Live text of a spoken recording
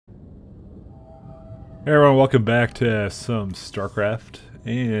Hey everyone, welcome back to some Starcraft,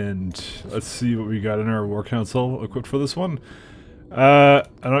 and let's see what we got in our War Council equipped for this one. I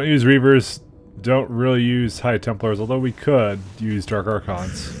don't use Reavers, don't really use High Templars, although we could use Dark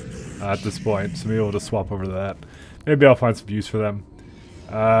Archons at this point, so maybe we'll just swap over to that. Maybe I'll find some use for them.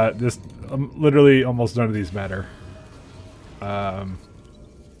 Literally almost none of these matter.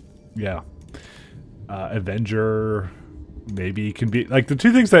 Yeah. Avenger... maybe can be like the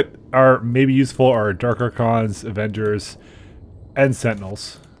two things that are maybe useful are Dark Archons, Avengers, and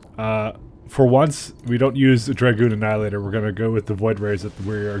Sentinels. For once, we don't use the Dragoon Annihilator. We're gonna go with the Void Rays that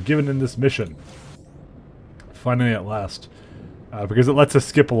we are given in this mission. Finally, at last, because it lets us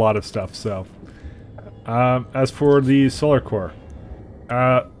skip a lot of stuff. So, as for the Solar Core,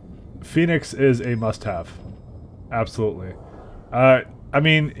 Phoenix is a must-have. Absolutely. I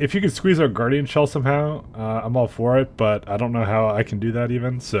mean, if you could squeeze out Guardian Shell somehow, I'm all for it, but I don't know how I can do that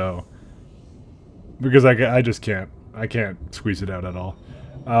even, so... Because I just can't. I can't squeeze it out at all.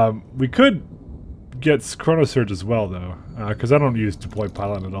 We could get Chrono Surge as well, though, because I don't use Deploy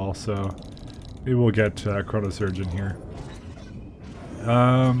Pylon at all, so... Maybe we'll get Chrono Surge in here.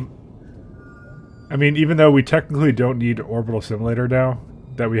 I mean, even though we technically don't need Orbital Simulator now,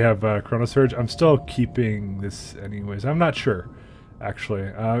 that we have Chrono Surge, I'm still keeping this anyways. I'm not sure.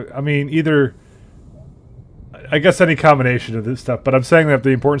 Actually, I mean, either, I guess any combination of this stuff, but I'm saying that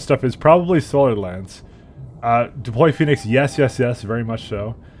the important stuff is probably Solar Lands. Deploy Phoenix, yes, yes, yes, very much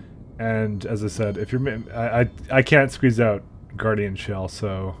so. And as I said, if you're, I can't squeeze out Guardian Shell,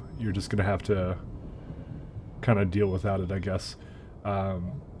 so you're just gonna have to kind of deal without it, I guess. I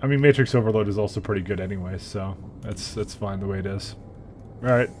mean, Matrix Overload is also pretty good anyway, so that's fine the way it is. All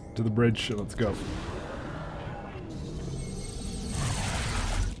right, to the bridge, and let's go.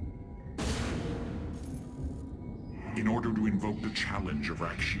 In order to invoke the challenge of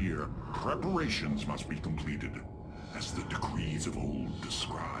Rakshir, preparations must be completed, as the decrees of old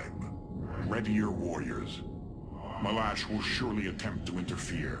describe. Ready your warriors. Malash will surely attempt to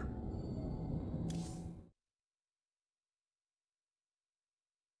interfere.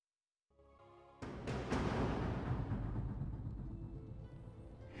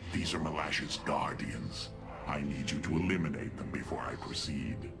 These are Malash's guardians. I need you to eliminate them before I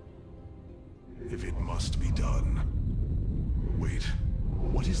proceed. If it must be done. Wait,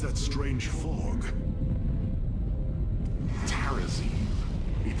 what is that strange fog? Terrazine.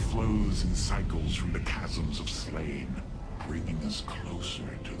 It flows in cycles from the chasms of Slain, bringing us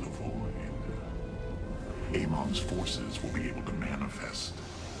closer to the void. Amon's forces will be able to manifest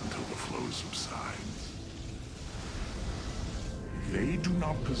until the flow subsides. They do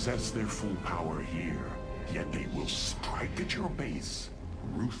not possess their full power here, yet they will strike at your base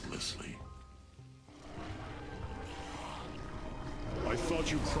ruthlessly. I thought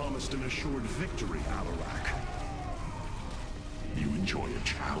you promised an assured victory, Alarak. You enjoy a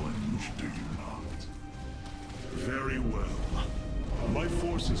challenge, do you not? Very well. My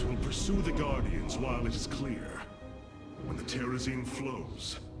forces will pursue the Guardians while it is clear. When the Terrazine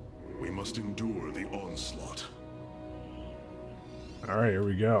flows, we must endure the onslaught. Alright, here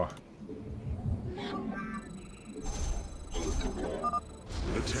we go.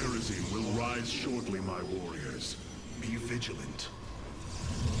 The Terrazine will rise shortly, my warriors. Be vigilant.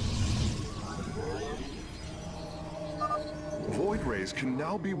 Void Rays can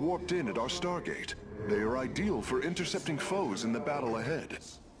now be warped in at our Stargate. They are ideal for intercepting foes in the battle ahead.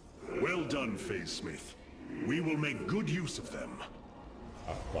 Well done, Phase Smith. We will make good use of them.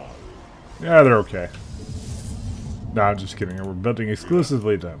 Yeah, they're okay. No, I'm just kidding. We're building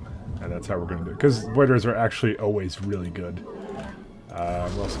exclusively them, and that's how we're going to do it. Because Void Rays are actually always really good.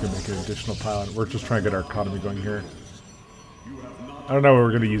 We're also going to make an additional pylon. We're just trying to get our economy going here. I don't know what we're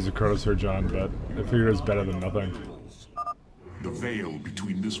going to use the Chrono Surge on, but I figured it's better than nothing. The veil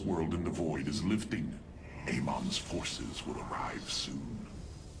between this world and the void is lifting. Amon's forces will arrive soon.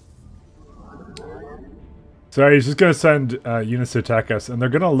 So he's just going to send units to attack us, and they're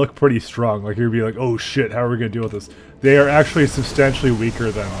going to look pretty strong. Like, you'd be like, oh shit, how are we going to deal with this? They are actually substantially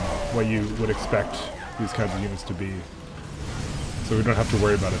weaker than what you would expect these kinds of units to be. So we don't have to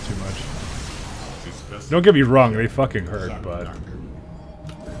worry about it too much. Don't get me wrong, they fucking hurt, but...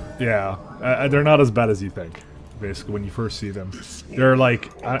 yeah, they're not as bad as you think, basically, when you first see them. They're like,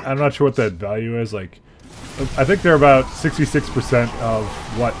 I'm not sure what that value is, like... I think they're about 66% of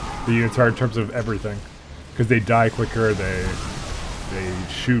what the units are in terms of everything. Because they die quicker, they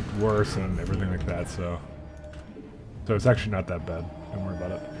shoot worse, and everything like that, so... So it's actually not that bad, don't worry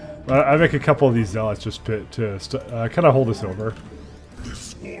about it. But I make a couple of these zealots just to kind of hold us over.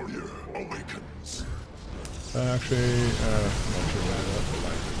 This warrior awakens. Actually, not sure about that.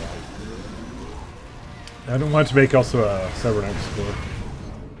 I don't want to make also a cybernetics core. You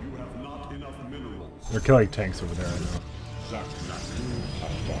have not enough minerals. They're killing tanks over there, I know.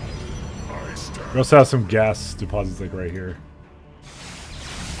 I stand. We also have some gas deposits like right here.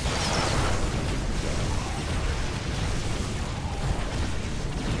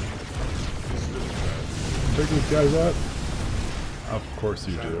 Take these guys out? Of course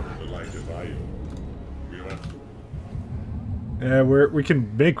you do. Yeah, we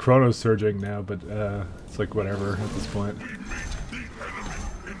can make Chrono surging now, but it's like whatever at this point.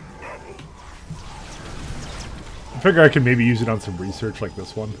 I figure I can maybe use it on some research like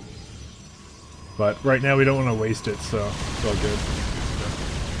this one. But right now we don't want to waste it, so it's all good.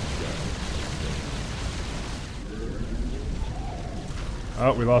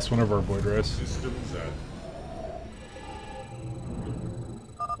 Oh, we lost one of our void rays.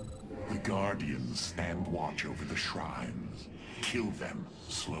 The Guardians stand watch over the shrines. Kill them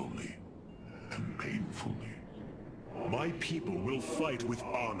slowly and painfully. My people will fight with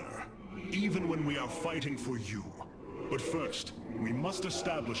honor, even when we are fighting for you. But first, we must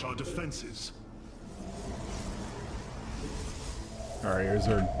establish our defenses. Alright, here's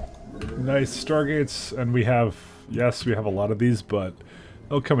our nice Stargates, and we have, yes, we have a lot of these, but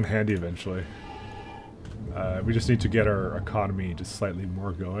they'll come in handy eventually. We just need to get our economy just slightly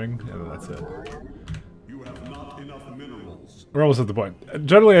more going, and then that's it. You have not enough minerals. We're almost at the point.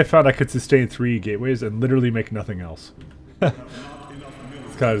 Generally, I found I could sustain 3 gateways and literally make nothing else. It's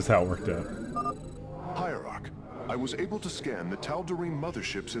kind of just how it worked out. Hierarch, I was able to scan the Tal'Darim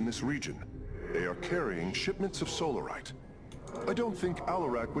motherships in this region. They are carrying shipments of Solarite. I don't think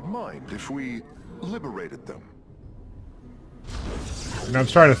Alarak would mind if we liberated them. And I'm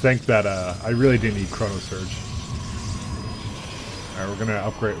starting to think that I really do need Chrono Surge. Alright, we're gonna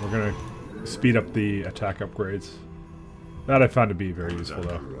upgrade, we're gonna speed up the attack upgrades. That I found to be very useful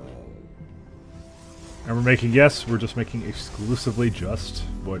though. And we're making, yes, we're just making exclusively just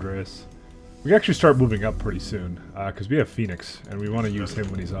Void Rays. We can actually start moving up pretty soon, because we have Phoenix, and we want to use him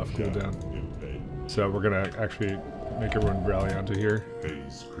when he's off cooldown. So we're gonna actually make everyone rally onto here.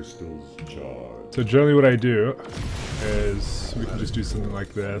 So generally what I do is, we can just do something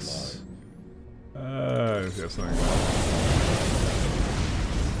like this. Yeah, something like that.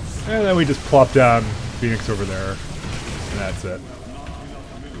 And then we just plop down Phoenix over there, and that's it.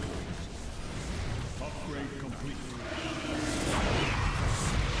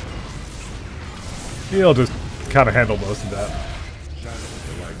 He'll just kind of handle most of that.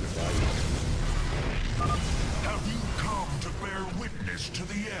 Have you come to bear witness to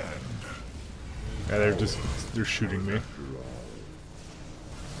the end? Yeah, they're shooting me.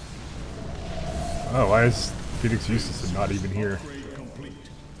 Oh, why is Phoenix useless and not even here?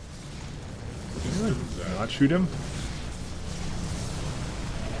 Can I not shoot him?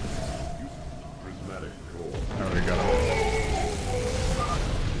 There we go.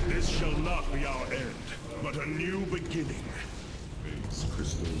 This shall not be our end, but a new beginning.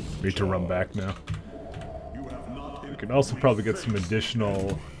 Need to run back now. We can also probably get some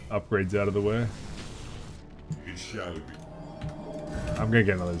additional upgrades out of the way. I'm gonna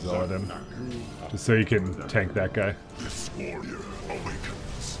get another Zealot in, just so you can tank that guy. This warrior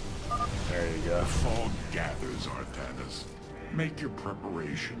awakens. There you go. The fog gathers, Artanis. Make your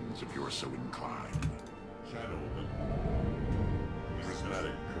preparations if you are so inclined.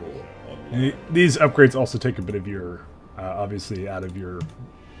 These upgrades also take a bit of your, obviously, out of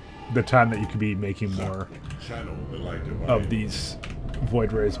the time that you could be making more of these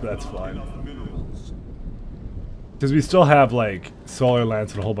Void Rays, but that's fine. Because we still have, like, Solar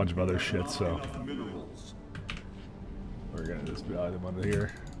Lance and a whole bunch of other shit, so we're gonna just rally them under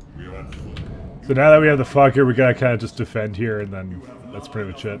here. So now that we have the fog here, we gotta kind of just defend here, and then that's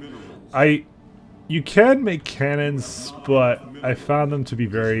pretty much it. You can make cannons, but I found them to be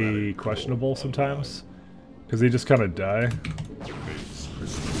very questionable sometimes, because they just kind of die.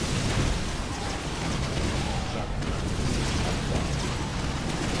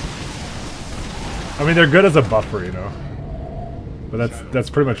 I mean, they're good as a buffer, you know, but that's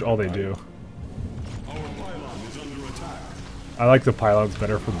pretty much all they do. I like the pylons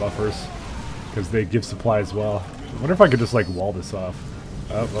better for buffers, because they give supply as well. I wonder if I could just, like, wall this off.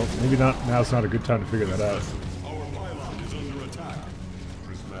 Well, maybe not. Now's not a good time to figure that out.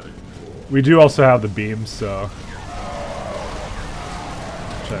 We do also have the beams, so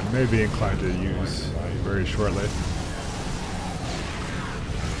which I may be inclined to use very shortly.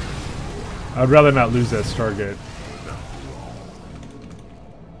 I'd rather not lose that Stargate.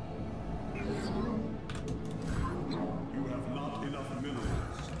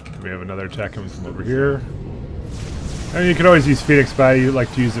 We have another attack coming from over here. And you can always use Phoenix, but I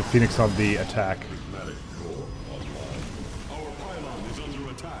like to use the Phoenix on the attack.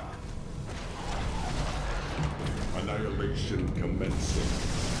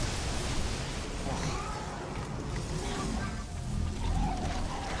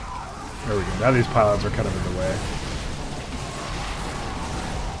 There we go. Now these pylons are kind of in the way.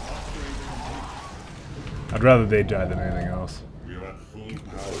 I'd rather they die than anything else. We are at full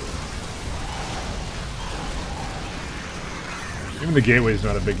power. Even the gateway's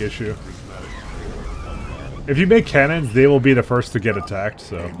not a big issue. If you make cannons, they will be the first to get attacked,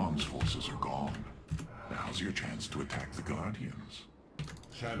 so... Amon's forces are gone. Now's your chance to attack the Guardians.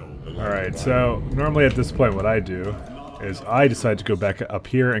 Alright, so normally at this point what I do is I decide to go back up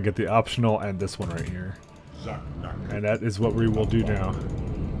here and get the optional and this one right here. And that is what we will do now.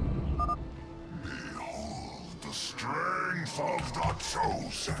 Behold the strength of the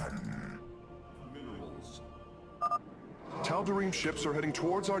Chosen. Tal'Darim ships are heading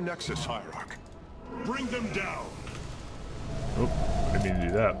towards our nexus, Hierarch. Bring them down. Oh, I didn't mean to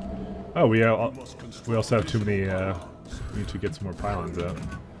do that. Oh, we also have too many, we need to get some more pylons out.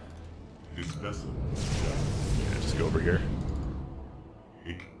 Yeah, just go over here.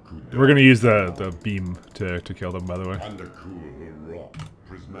 We're gonna use the beam to kill them, by the way.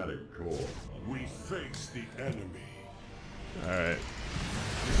 Prismatic core. We face the enemy. Alright.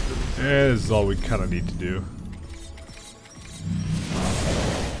 Yeah, this is all we kind of need to do.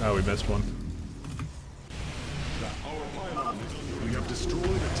 Oh, we missed one. We have destroyed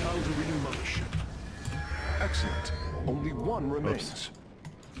a Tal'Darim mothership. Excellent. Only one remains.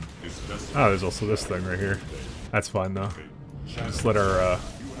 Oh, there's also this thing right here. That's fine though. Just let our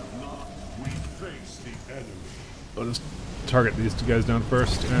I'll just target these two guys down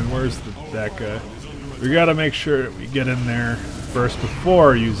first. And where's that guy? We gotta make sure we get in there first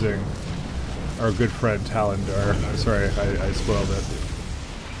before using our good friend Talendar. Sorry, I spoiled it.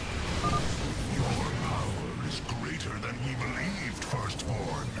 Your power is greater than we believed,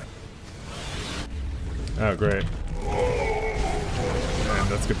 Firstborn. Oh, great.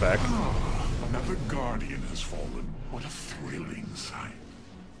 And let's get back. Another Guardian has fallen. What a thrilling sight.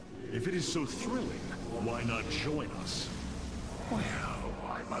 If it is so thrilling, why not join us? Well,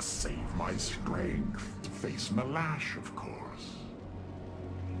 I must save my strength to face Malash, of course.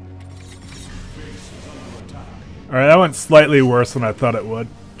 Alright, that went slightly worse than I thought it would.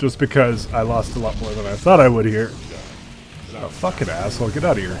 Just because I lost a lot more than I thought I would here. Oh, fucking asshole, get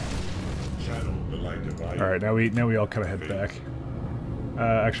out of here. Alright, now we all kind of head back.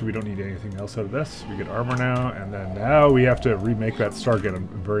 Actually, we don't need anything else out of this. We get armor now, and then now we have to remake that Stargate,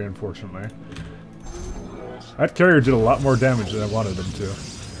 very unfortunately. That carrier did a lot more damage than I wanted him to.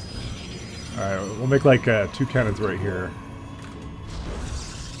 Alright, we'll make like 2 cannons right here.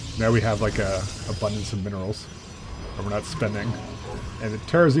 Now we have like a abundance of minerals that we're not spending. And the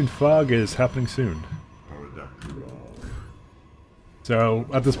Terrazine Fog is happening soon. So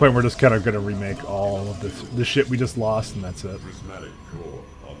at this point we're just kind of going to remake all of the shit we just lost, and that's it.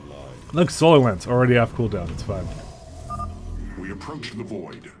 Look, Solar Lance already off cooldown, it's fine. We approach the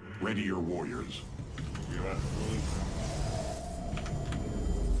void. Ready your warriors.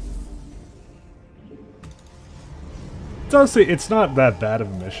 It's honestly, it's not that bad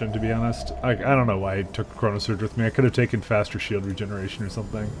of a mission, to be honest. I don't know why I took Chrono Surge with me. I could have taken faster shield regeneration or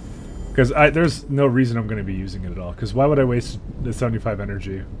something. Because there's no reason I'm going to be using it at all. Because why would I waste the 75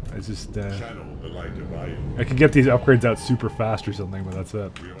 energy? It's just, I could get these upgrades out super fast or something, but that's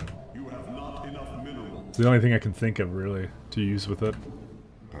it. It's the only thing I can think of, really, to use with it.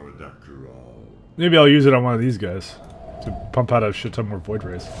 Maybe I'll use it on one of these guys to pump out a shit ton more Void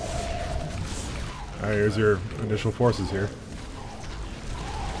Rays. Alright, here's your initial forces here.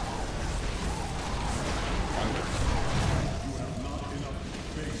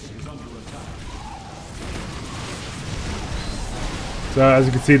 So as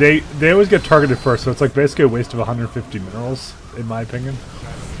you can see, they always get targeted first, so it's like basically a waste of 150 minerals, in my opinion.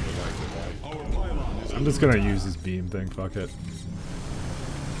 I'm just gonna use this beam thing, fuck it.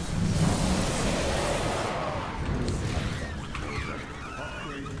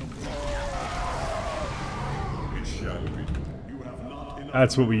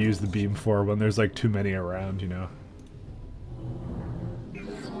 That's what we use the beam for when there's like too many around, you know.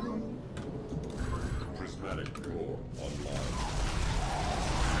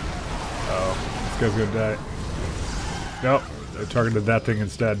 Oh, this guy's gonna die. Nope, I targeted that thing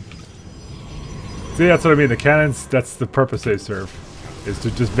instead. See, that's what I mean. The cannons, that's the purpose they serve. Is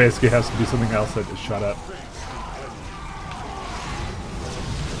to just basically have to be something else that is shot up.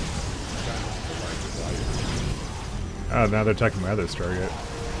 Oh, now they're attacking my other Stargate.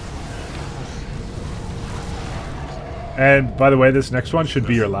 And by the way, this next one should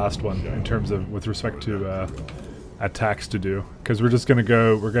be your last one in terms of with respect to attacks to do, because we're just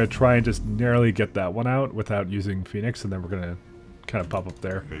gonna try and just narrowly get that one out without using Phoenix, and then we're gonna kind of pop up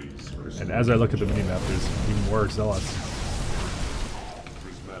there. And as I look at the minimap, there's even more zealots.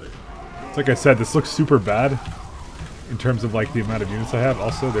 It's like I said, this looks super bad in terms of like the amount of units I have.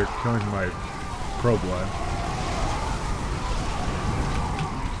 Also, they're killing my probe line.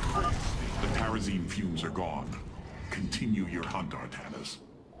 The Terrazine fumes are gone. Continue your hunt, Artanis.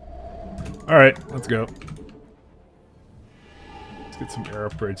 Alright, let's go. Let's get some air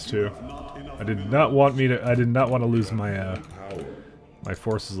upgrades too. I did not want to lose my my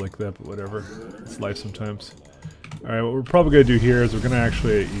forces like that, but whatever. It's life sometimes. Alright, what we're probably gonna do here is we're gonna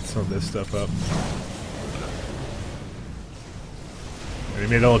actually eat some of this stuff up. And he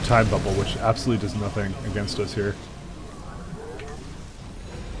made a little time bubble, which absolutely does nothing against us here.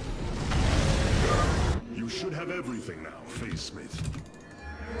 You should have everything now, Face Smith.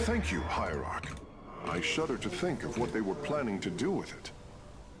 Thank you, Hierarch. I shudder to think of what they were planning to do with it.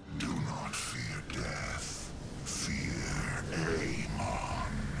 Do not fear death. Fear Amon.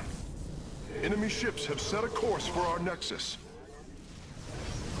 Enemy ships have set a course for our nexus.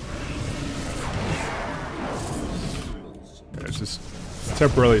 Yeah, it's just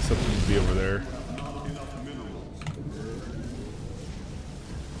temporarily something to be over there.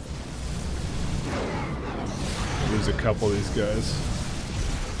 Lose a couple of these guys.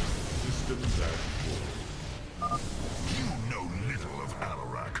 You know little of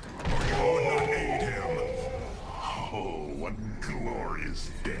Alarak, or you would not aid him. Oh, what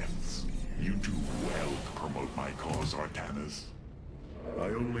glorious deaths. You do well to promote my cause, Artanis. I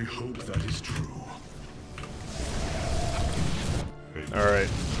only hope that is true. Alright.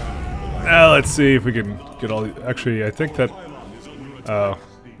 Now let's see if we can get all the... Actually, I think that... Oh,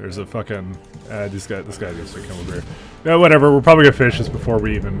 there's a fucking... this guy needs to come over here. Yeah, whatever. We're probably gonna finish this before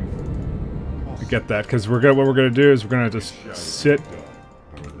we even get that, because what we're gonna do is we're gonna just sit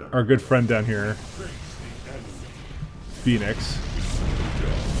our good friend down here, Phoenix,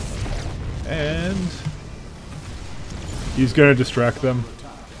 and he's gonna distract them.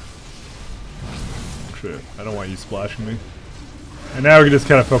 Actually, I don't want you splashing me. And now we can just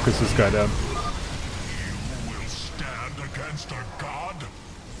kind of focus this guy down. You will stand against a god?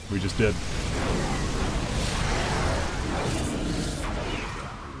 We just did.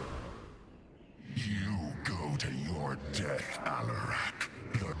 You go to your death, Alarak.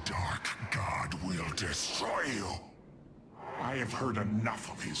 The Dark God will destroy you. I have heard enough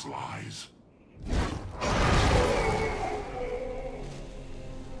of his lies.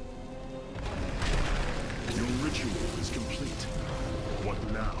 Your ritual is complete. What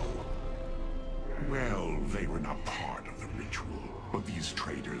now? Well, they were not part of the ritual, but these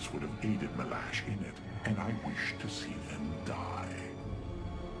traitors would have aided Malash in it, and I wish to see them die.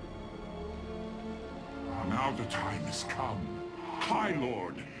 Now the time has come. High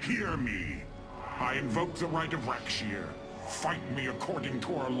Lord, hear me. I invoke the right of Rakshir. Fight me according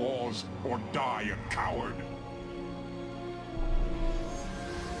to our laws, or die a coward.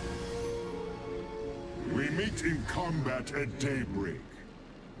 We meet in combat at daybreak.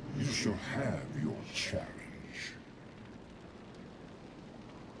 You shall have your challenge.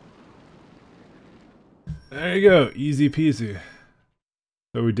 There you go, easy peasy.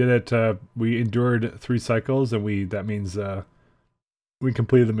 So we did it. We endured 3 cycles, and that means we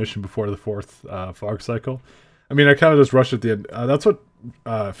completed the mission before the 4th fog cycle. I mean, I kind of just rushed at the end. That's what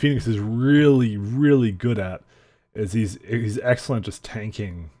Phoenix is really, really good at. Is he's excellent just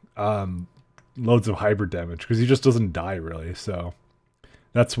tanking loads of hybrid damage, because he just doesn't die really. So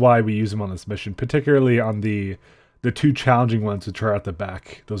that's why we use him on this mission, particularly on the 2 challenging ones, which are at the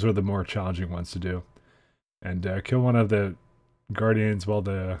back. Those are the more challenging ones to do. And kill one of the Guardians while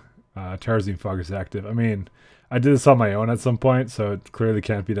the Terrazine Fog is active. I mean, I did this on my own at some point, so it clearly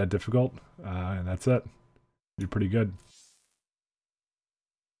can't be that difficult. And that's it. Did pretty good.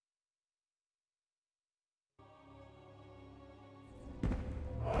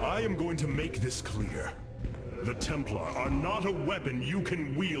 I am going to make this clear. The Templar are not a weapon you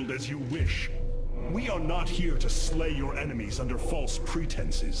can wield as you wish. We are not here to slay your enemies under false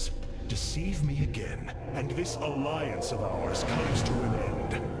pretenses. Deceive me again, and this alliance of ours comes to an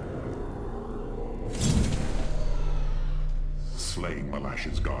end. Slaying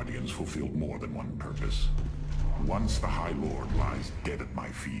Malash's guardians fulfilled more than one purpose. Once the High Lord lies dead at my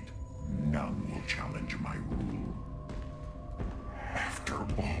feet, none will challenge my rule. After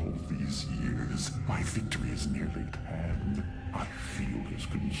all these years, my victory is nearly at hand. I feel his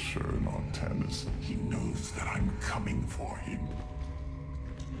concern, Artanis. He knows that I'm coming for him.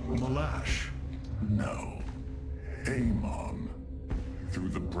 Malash? No. Amon. Through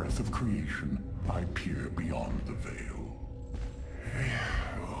the breath of creation, I peer beyond the veil.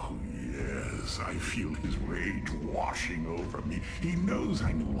 Oh, yes, I feel his rage washing over me. He knows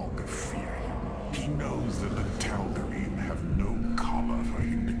I no longer fear him. He knows that the Tal'Darim have no color for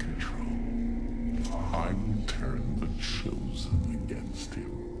him to control. chosen against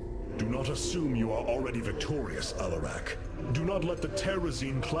him. Do not assume you are already victorious, Alarak. Do not let the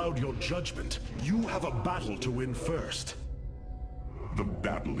Terrazine cloud your judgment. You have a battle to win first. The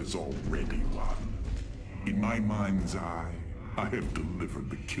battle is already won. In my mind's eye, I have delivered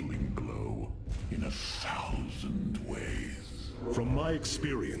the killing blow in 1,000 ways. From my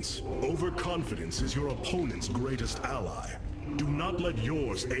experience, overconfidence is your opponent's greatest ally. Do not let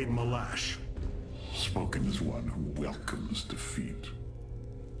yours aid Malash. Spoken as one who welcomes defeat.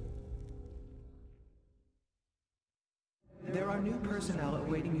 There are new personnel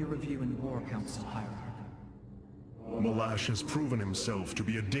awaiting your review in the War Council hierarchy. Malash has proven himself to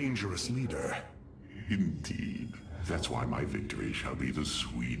be a dangerous leader. Indeed. That's why my victory shall be the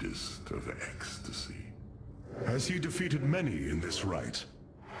sweetest of ecstasy. Has he defeated many in this rite?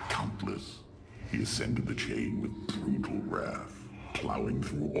 Countless. He ascended the chain with brutal wrath, plowing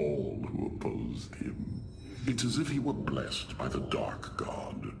through all who opposed him. It's as if he were blessed by the Dark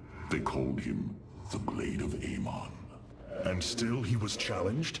God. They called him the Blade of Amon. And still he was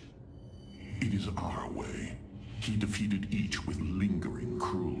challenged? It is our way. He defeated each with lingering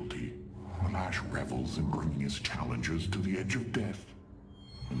cruelty. Malash revels in bringing his challengers to the edge of death,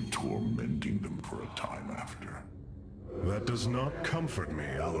 and tormenting them for a time after. That does not comfort me,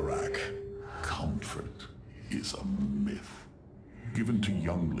 Alarak. Comfort is a myth, given to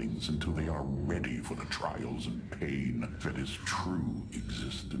younglings until they are ready for the trials and pain that is true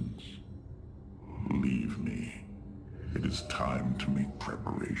existence. Leave me. It is time to make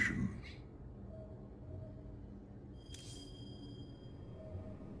preparations.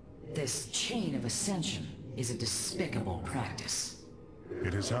 This chain of ascension is a despicable practice.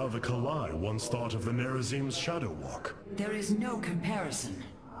 It is how the Kalai once thought of the Nerazim's Shadow Walk. There is no comparison.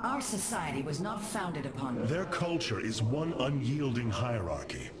 Our society was not founded upon... Their culture is one unyielding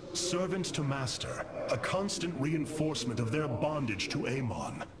hierarchy. Servant to master, a constant reinforcement of their bondage to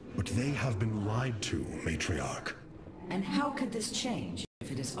Amon. But they have been lied to, Matriarch. And how could this change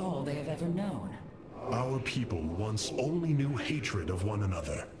if it is all they have ever known? Our people once only knew hatred of one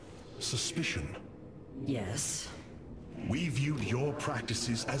another. Suspicion. Yes. We viewed your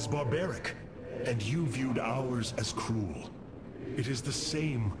practices as barbaric, and you viewed ours as cruel. It is the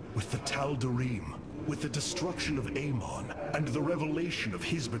same with the Tal'Darim, with the destruction of Amon, and the revelation of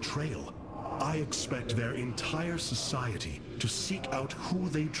his betrayal. I expect their entire society to seek out who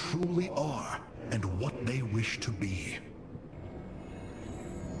they truly are, and what they wish to be.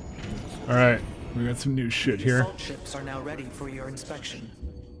 Alright, we got some new shit The here. assault ships are now ready for your inspection.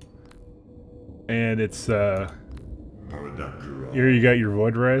 And it's, here you got your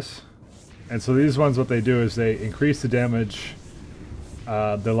Void Rise. And so these ones, what they do is they increase the damage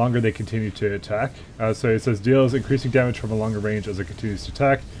the longer they continue to attack. So it says deals increasing damage from a longer range as it continues to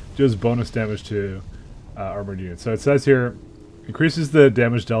attack. Deals bonus damage to armored units. So it says here, increases the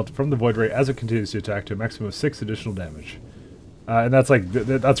damage dealt from the Void Ray as it continues to attack to a maximum of 6 additional damage. And that's like,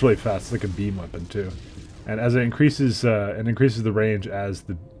 that's really fast. It's like a beam weapon too. And as it increases the range as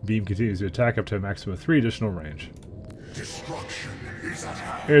the beam continues to attack up to a maximum of 3 additional range. Destruction is at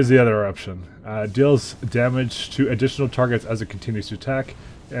hand. Here's the other option. Deals damage to additional targets as it continues to attack,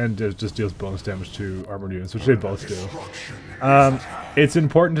 and just deals bonus damage to armored units, which they both do. It's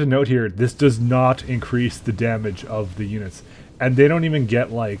important to note here, this does not increase the damage of the units. And they don't even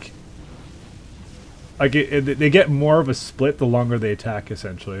get like they get more of a split the longer they attack,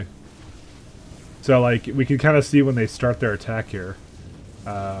 essentially. So like, we can kind of see when they start their attack here.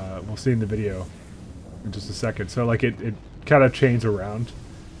 We'll see in the video in just a second. So like, it kind of chains around,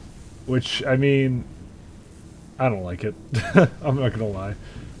 which, I mean, I don't like it. I'm not gonna lie.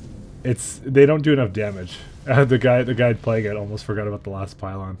 They don't do enough damage. The guy playing it almost forgot about the last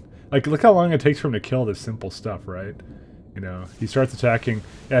pylon. Like, look how long it takes for him to kill this simple stuff, right? You know, he starts attacking,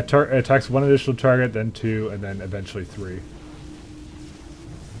 attacks 1 additional target, then 2, and then eventually 3.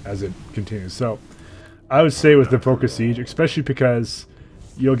 As it continues. So, I would say with the Focus Siege, especially because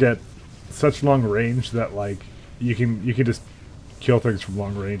you'll get such long range that, like, you can just kill things from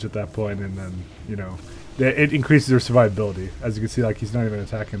long range at that point, and then, you know, it increases their survivability. As you can see, like, he's not even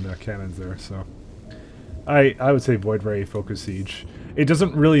attacking the cannons there, so. I would say Void Ray, Focus Siege. It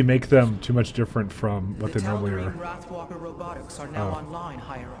doesn't really make them too much different from what they normally are. The Wrathwalker robotics are now online,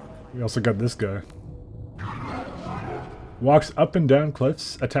 hierarchy. We also got this guy. Walks up and down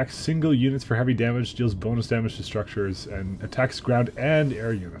cliffs, attacks single units for heavy damage, deals bonus damage to structures, and attacks ground and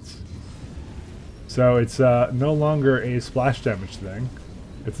air units. So it's no longer a splash damage thing.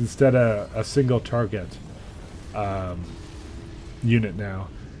 It's instead a single target unit now.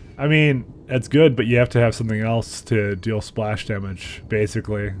 I mean, it's good, but you have to have something else to deal splash damage,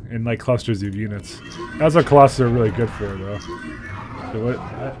 basically, in like clusters of units. That's what colossus are really good for, though.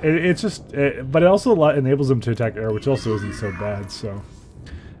 So it's just, but it also enables them to attack air, which also isn't so bad. So,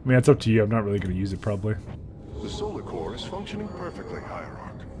 I mean, it's up to you. I'm not really going to use it probably. The solar core is functioning perfectly,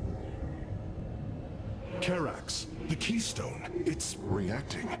 Hierarch. Karax, the keystone, it's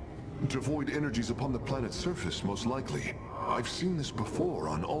Reacting to void energies upon the planet's surface, most likely. I've seen this before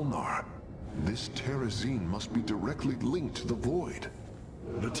on Ulnar. This terrazine must be directly linked to the void.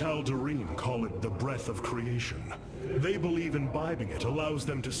 The Tal'Darim call it the breath of creation. They believe imbibing it allows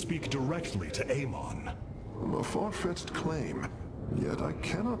them to speak directly to Amon. A far-fetched claim, yet I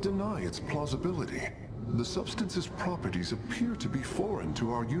cannot deny its plausibility. The substance's properties appear to be foreign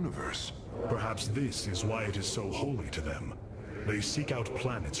to our universe. Perhaps this is why it is so holy to them. They seek out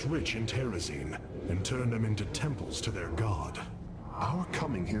planets rich in terrazine and turn them into temples to their god. Our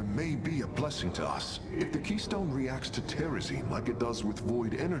coming here may be a blessing to us. If the keystone reacts to terrazine like it does with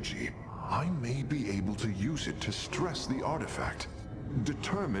void energy, I may be able to use it to stress the artifact,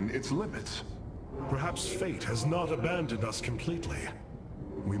 determine its limits. Perhaps fate has not abandoned us completely.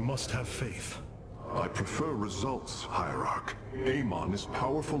 We must have faith. I prefer results, Hierarch. Amon is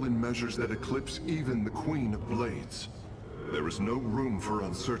powerful in measures that eclipse even the Queen of Blades. There is no room for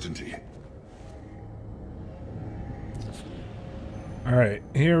uncertainty. Alright,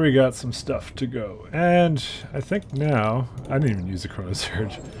 here we got some stuff to go. And I think now, I didn't even use the Chrono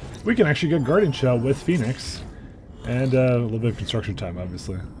Surge. We can actually get Guardian Shell with Phoenix. And a little bit of construction time,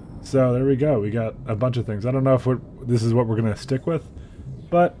 obviously. So there we go. We got a bunch of things. I don't know if this is what we're going to stick with.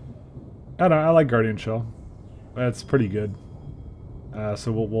 But, I don't know. I like Guardian Shell. That's pretty good.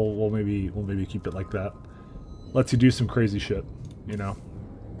 So we'll maybe keep it like that. Lets you do some crazy shit, you know.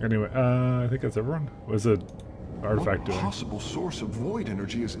 Anyway, I think that's everyone. What's it? Artifact doing? What possible source of void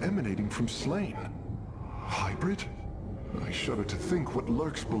energy is emanating from Slain? Hybrid? I shudder to think what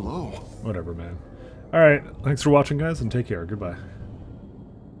lurks below. Whatever, man. Alright, thanks for watching, guys, and take care. Goodbye.